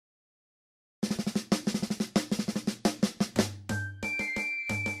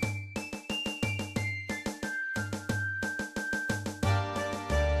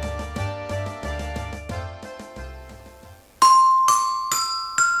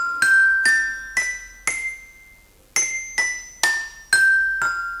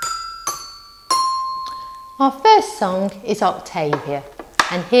Our first song is Octavia,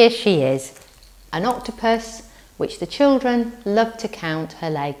 and here she is, an octopus which the children love to count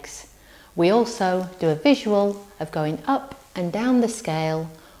her legs. We also do a visual of going up and down the scale.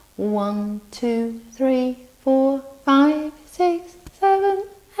 1, 2, 3, 4, 5, 6, 7,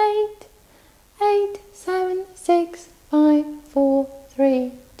 8, 8, 7, 6, 5, 4,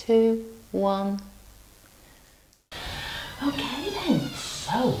 3, 2, 1. Okay then,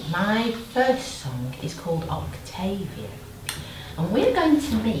 so my first song is called Octavia, and we're going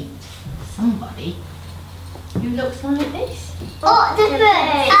to meet somebody who looks like this. Octopus!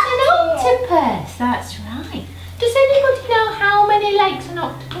 It's an octopus, that's right. Does anybody know how many legs an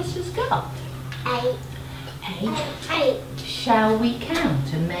octopus has got? 8. 8. Shall we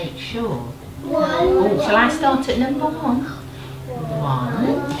count and make sure? 1. Oh, shall I start at number 1?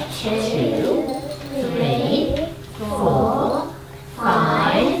 1, 2, 3, 4,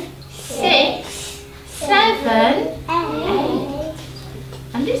 5, 6, 7, 8.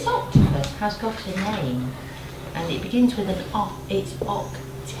 And this octopus has got a name, and it begins with an O. It's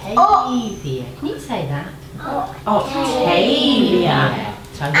Octavia. Can you say that? Octavia.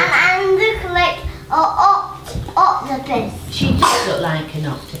 So And look like an octopus. she does look like an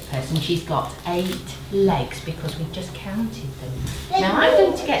octopus, and she's got 8 legs because we've just counted them. Now I'm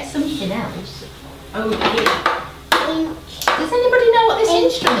going to get something else over here. Does anybody know what this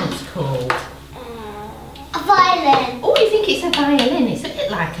instrument's called? A violin. Oh, you think it's a violin? It's a bit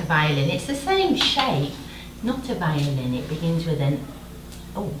like a violin. It's the same shape. Not a violin. It begins with an...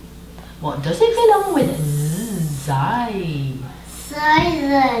 Oh, what does it belong with? Silent.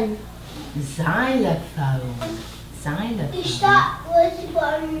 Xylophone. Xylophone. You start with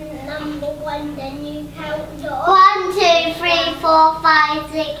number 1, then you count up. 1, 2, 3, 4,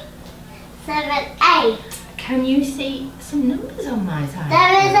 5, 6, 7, 8. Can you see some numbers on my side?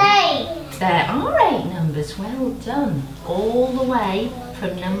 There is 8. There are 8 numbers. Well done. All the way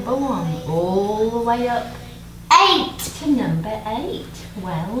from number 1, all the way up 8 to number 8.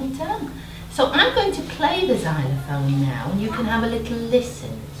 Well done. So I'm going to play the xylophone now, and you can have a little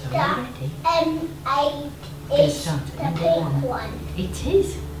listen. So are you ready? 8 Let's is start the at number pink 1. one. It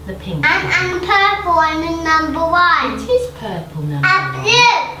is the pink and one. purple one is number 1. It is purple number And 1.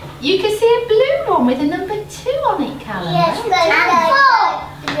 blue. You can see a blue one with a number 2 on it, Callum. Yes, Well but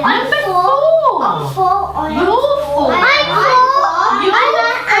done. Number 4. I'm 4 on You're 4. I'm 4. You're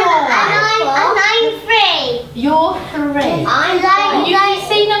 4. I'm 3. You're 3. And you can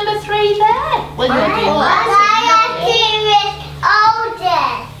see number 3 there. Well, you're doing lots of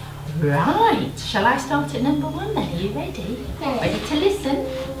oldest. Right. Shall I start at number 1 then? Are you ready? Ready to listen?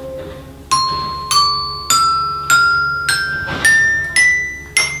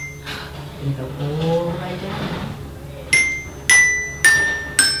 You go all the way down.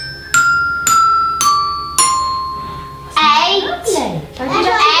 Lovely. So you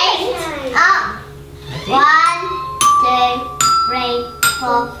got 8 up. ready? 1, 2, 3,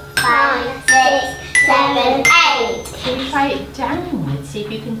 4, 5, 6, 7, 8. Shall we try it downwards? See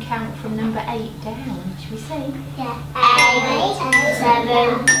if you can count from number 8 down. Shall we see? 8,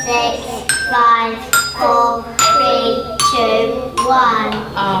 7, 6, 5, 4, 3, 2, 1.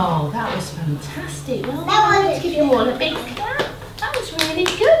 Oh, that was fantastic. Well, That was let's give you all a big clap. That was really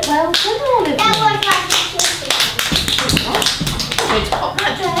good. Well done, all of you. So to pop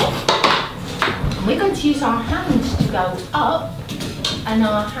that there. And we're going to use our hands to go up and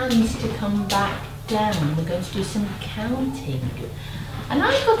our hands to come back down. We're going to do some counting. And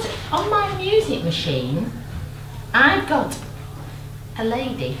I've got, on my music machine, I've got a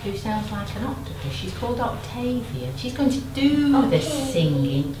lady who sounds like an octopus. She's called Octavia. She's going to do the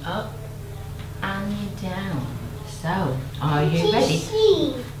singing up and down. So, are you ready?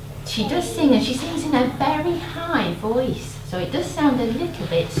 She does sing, and she sings in a very high voice. So it does sound a little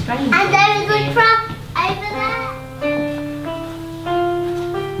bit strange. And there is a crab over there.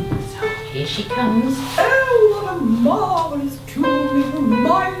 So here she comes. Oh, what a marvellous tune! It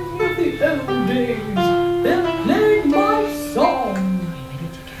reminds me of the old days. They're playing my song. Are you ready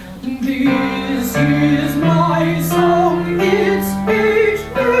to count? This is my song. It's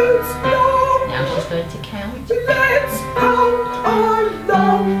 8 notes long. Now she's going to count. Let's count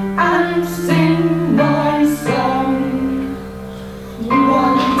along and sing my song. 1,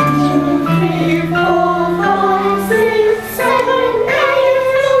 2, 3, 4, 5, 6, 7, 8.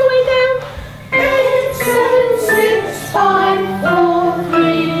 All the way down. 8, 7, 6, 5, 4,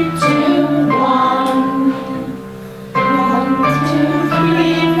 3, 2, 1. 1, 2,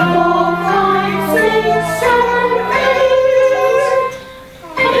 3, 4, 5, 6, 7, 8.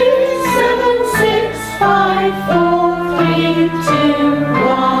 8, 7, 6, 5, 4,